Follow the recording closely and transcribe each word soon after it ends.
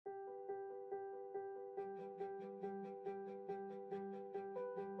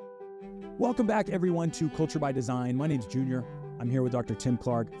Welcome back, everyone, to Culture by Design. My name's Junior. I'm here with Dr. Tim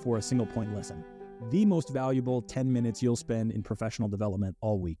Clark for a single point lesson, the most valuable 10 minutes you'll spend in professional development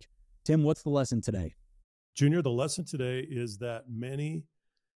all week. Tim, what's the lesson today? Junior, the lesson today is that many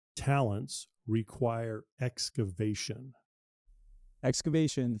talents require excavation.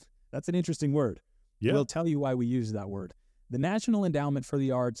 Excavation, that's an interesting word. Yeah. We'll tell you why we use that word. The National Endowment for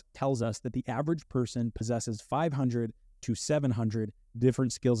the Arts tells us that the average person possesses 500 to 700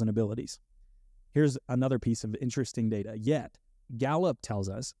 different skills and abilities. Here's another piece of interesting data. Yet, Gallup tells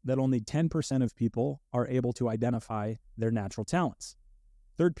us that only 10% of people are able to identify their natural talents.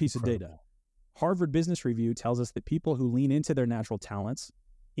 Third piece of data. Harvard Business Review tells us that people who lean into their natural talents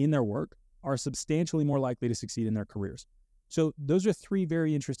in their work are substantially more likely to succeed in their careers. So those are three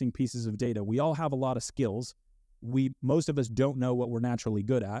very interesting pieces of data. We all have a lot of skills. Most of us don't know what we're naturally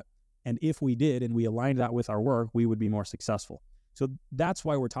good at. And if we did and we aligned that with our work, we would be more successful. So that's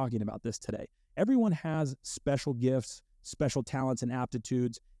why we're talking about this today. Everyone has special gifts, special talents and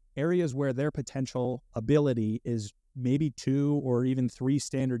aptitudes, areas where their potential ability is maybe 2 or even 3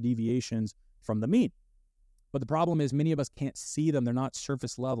 standard deviations from the mean. But the problem is many of us can't see them. They're not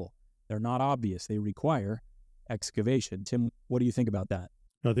surface level. They're not obvious. They require excavation. Tim, what do you think about that?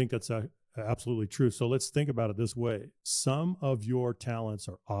 I think that's absolutely true. So let's think about it this way. Some of your talents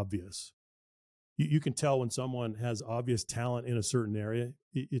are obvious. You can tell when someone has obvious talent in a certain area.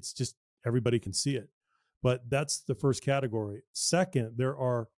 It's just everybody can see it. But that's the first category. Second, there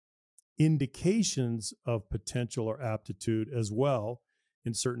are indications of potential or aptitude as well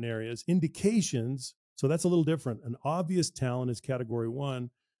in certain areas. Indications, so that's a little different. An obvious talent is category 1.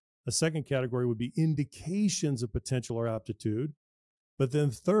 A second category would be indications of potential or aptitude. But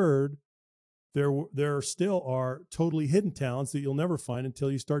then third, there still are totally hidden talents that you'll never find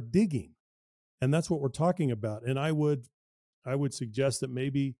until you start digging. And that's what we're talking about. And I would suggest that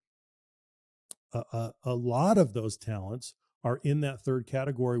maybe a lot of those talents are in that third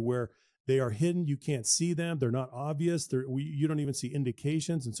category where they are hidden. You can't see them. They're not obvious. You don't even see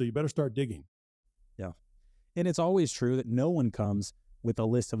indications. And so you better start digging. Yeah. And it's always true that no one comes with a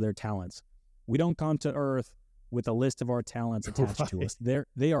list of their talents. We don't come to Earth with a list of our talents attached to us.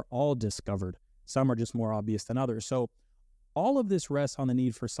 They are all discovered. Some are just more obvious than others. So all of this rests on the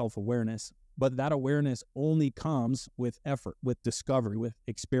need for self-awareness, but that awareness only comes with effort, with discovery, with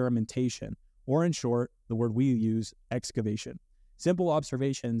experimentation, or in short, the word we use, excavation. Simple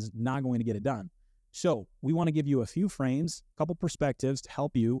observations not going to get it done. So we want to give you a few frames, a couple perspectives to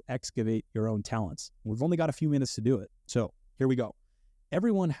help you excavate your own talents. We've only got a few minutes to do it. So here we go.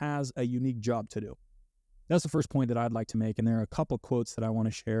 Everyone has a unique job to do. That's the first point that I'd like to make, and there are a couple quotes that I want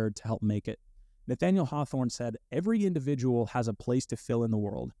to share to help make it. Nathaniel Hawthorne said, "Every individual has a place to fill in the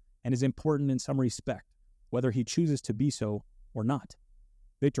world and is important in some respect, whether he chooses to be so or not."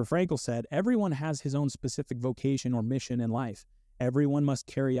 Viktor Frankl said, "Everyone has his own specific vocation or mission in life. Everyone must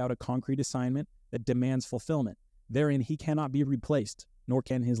carry out a concrete assignment that demands fulfillment. Therein he cannot be replaced, nor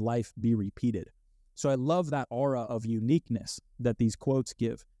can his life be repeated." So I love that aura of uniqueness that these quotes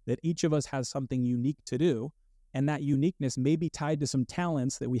give, that each of us has something unique to do, and that uniqueness may be tied to some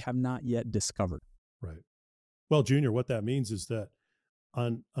talents that we have not yet discovered. Right. Well, Junior, what that means is that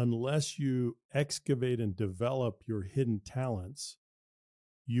unless you excavate and develop your hidden talents,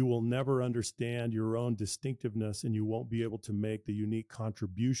 you will never understand your own distinctiveness, and you won't be able to make the unique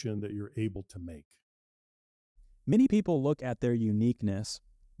contribution that you're able to make. Many people look at their uniqueness,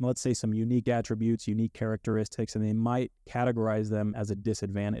 let's say some unique attributes, unique characteristics, and they might categorize them as a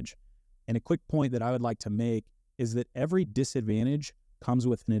disadvantage. And a quick point that I would like to make is that every disadvantage comes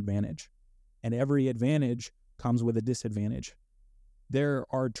with an advantage, and every advantage comes with a disadvantage. There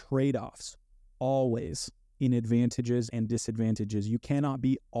are trade-offs always in advantages and disadvantages. You cannot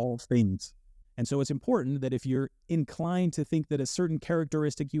be all things. And so it's important that if you're inclined to think that a certain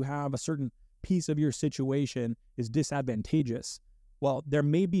characteristic you have, a certain piece of your situation is disadvantageous, well, there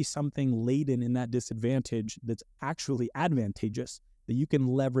may be something laden in that disadvantage that's actually advantageous that you can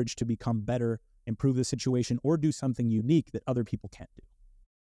leverage to become better, improve the situation, or do something unique that other people can't do.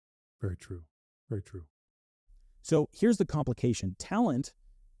 Very true. Very true. So here's the complication. Talent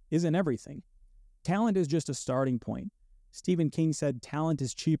isn't everything. Talent is just a starting point. Stephen King said, "Talent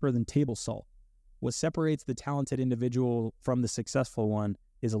is cheaper than table salt." What separates the talented individual from the successful one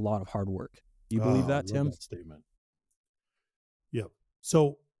is a lot of hard work. Do you believe that, I Tim? love that statement. Yep.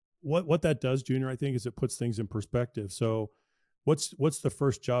 So what that does, Junior, I think, is it puts things in perspective. So what's the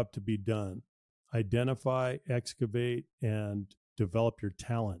first job to be done? Identify, excavate, and develop your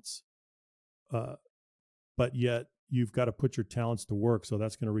talents. But yet you've got to put your talents to work. So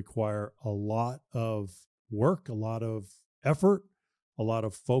that's going to require a lot of work, a lot of effort, a lot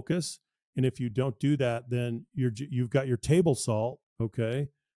of focus. And if you don't do that, then you've got your table salt, okay?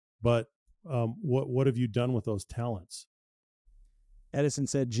 But what have you done with those talents? Edison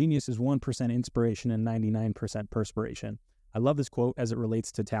said, "Genius is 1% inspiration and 99% perspiration." I love this quote as it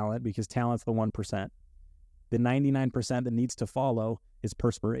relates to talent, because talent's the 1%. The 99% that needs to follow is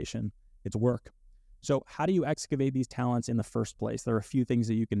perspiration. It's work. So how do you excavate these talents in the first place? There are a few things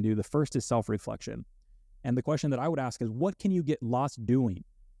that you can do. The first is self-reflection. And the question that I would ask is, what can you get lost doing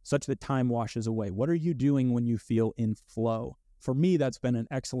such that time washes away? What are you doing when you feel in flow? For me, that's been an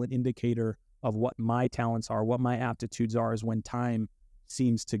excellent indicator of what my talents are, what my aptitudes are, is when time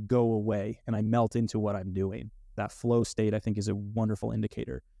seems to go away and I melt into what I'm doing. That flow state, I think, is a wonderful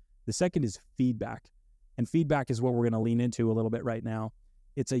indicator. The second is feedback. And feedback is what we're going to lean into a little bit right now.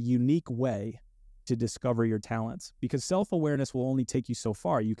 It's a unique way to discover your talents, because self-awareness will only take you so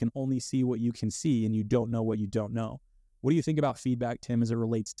far. You can only see what you can see, and you don't know what you don't know. What do you think about feedback, Tim, as it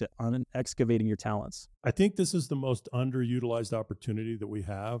relates to excavating your talents? I think this is the most underutilized opportunity that we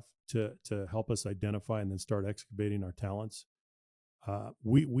have to help us identify and then start excavating our talents.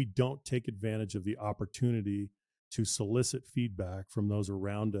 We don't take advantage of the opportunity to solicit feedback from those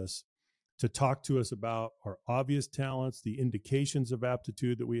around us, to talk to us about our obvious talents, the indications of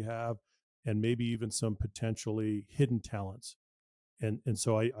aptitude that we have, and maybe even some potentially hidden talents. And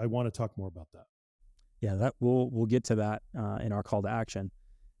so I want to talk more about that. Yeah, that we'll get to that in our call to action.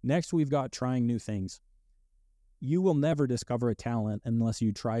 Next, we've got trying new things. You will never discover a talent unless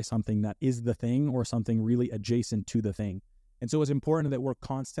you try something that is the thing or something really adjacent to the thing. And so it's important that we're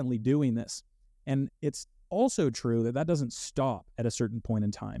constantly doing this. And it's also true that that doesn't stop at a certain point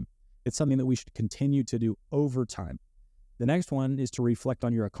in time. It's something that we should continue to do over time. The next one is to reflect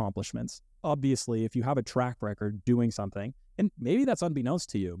on your accomplishments. Obviously, if you have a track record doing something, and maybe that's unbeknownst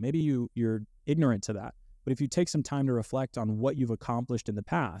to you, maybe you're ignorant to that, but if you take some time to reflect on what you've accomplished in the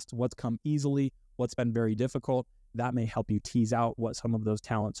past, what's come easily, what's been very difficult, that may help you tease out what some of those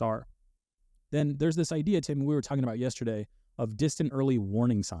talents are. Then there's this idea, Tim, we were talking about yesterday, of distant early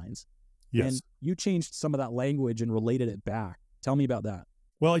warning signs. Yes. And you changed some of that language and related it back. Tell me about that.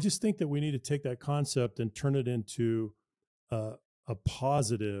 Well, I just think that we need to take that concept and turn it into a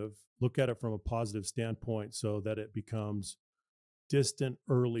positive, look at it from a positive standpoint, so that it becomes distant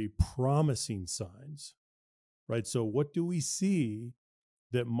early promising signs, right? So what do we see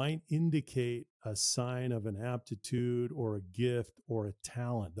that might indicate a sign of an aptitude or a gift or a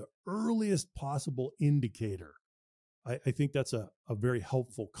talent? The earliest possible indicator. I think that's a very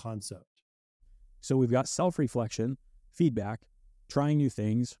helpful concept. So we've got self-reflection, feedback, trying new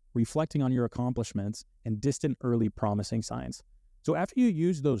things, reflecting on your accomplishments, and distant early promising signs. So after you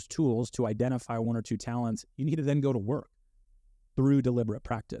use those tools to identify one or two talents, you need to then go to work through deliberate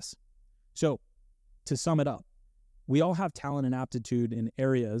practice. So to sum it up, we all have talent and aptitude in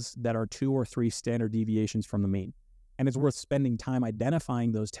areas that are 2 or 3 standard deviations from the mean. And it's worth spending time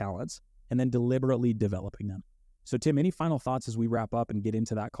identifying those talents and then deliberately developing them. So Tim, any final thoughts as we wrap up and get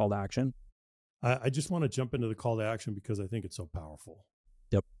into that call to action? I just want to jump into the call to action because I think it's so powerful.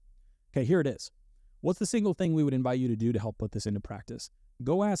 Yep. Okay, here it is. What's the single thing we would invite you to do to help put this into practice?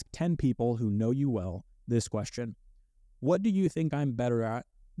 Go ask 10 people who know you well this question. What do you think I'm better at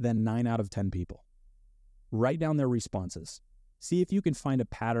than 9 out of 10 people? Write down their responses. See if you can find a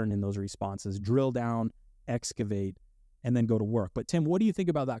pattern in those responses. Drill down, excavate, and then go to work. But Tim, what do you think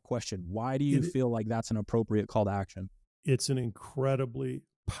about that question? Why do you feel like that's an appropriate call to action? It's an incredibly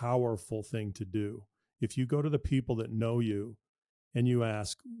powerful thing to do. If you go to the people that know you and you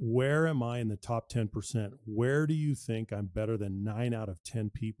ask, where am I in the top 10%? Where do you think I'm better than 9 out of 10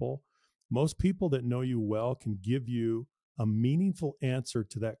 people? Most people that know you well can give you a meaningful answer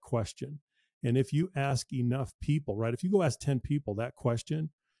to that question. And if you ask enough people, right? If you go ask 10 people that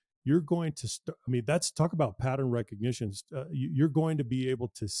question, you're going to that's talk about pattern recognition. You're going to be able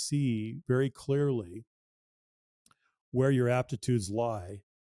to see very clearly where your aptitudes lie.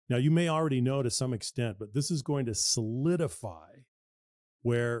 Now, you may already know to some extent, but this is going to solidify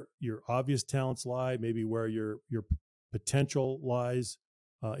where your obvious talents lie, maybe where your potential lies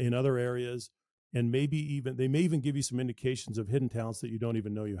in other areas, and maybe even they may even give you some indications of hidden talents that you don't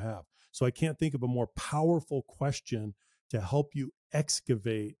even know you have. So I can't think of a more powerful question to help you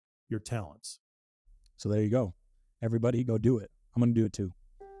excavate your talents. So there you go. Everybody go do it. I'm going to do it too.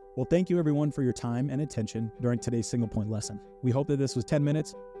 Well, thank you everyone for your time and attention during today's single point lesson. We hope that this was 10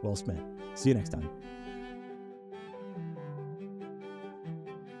 minutes well spent. See you next time.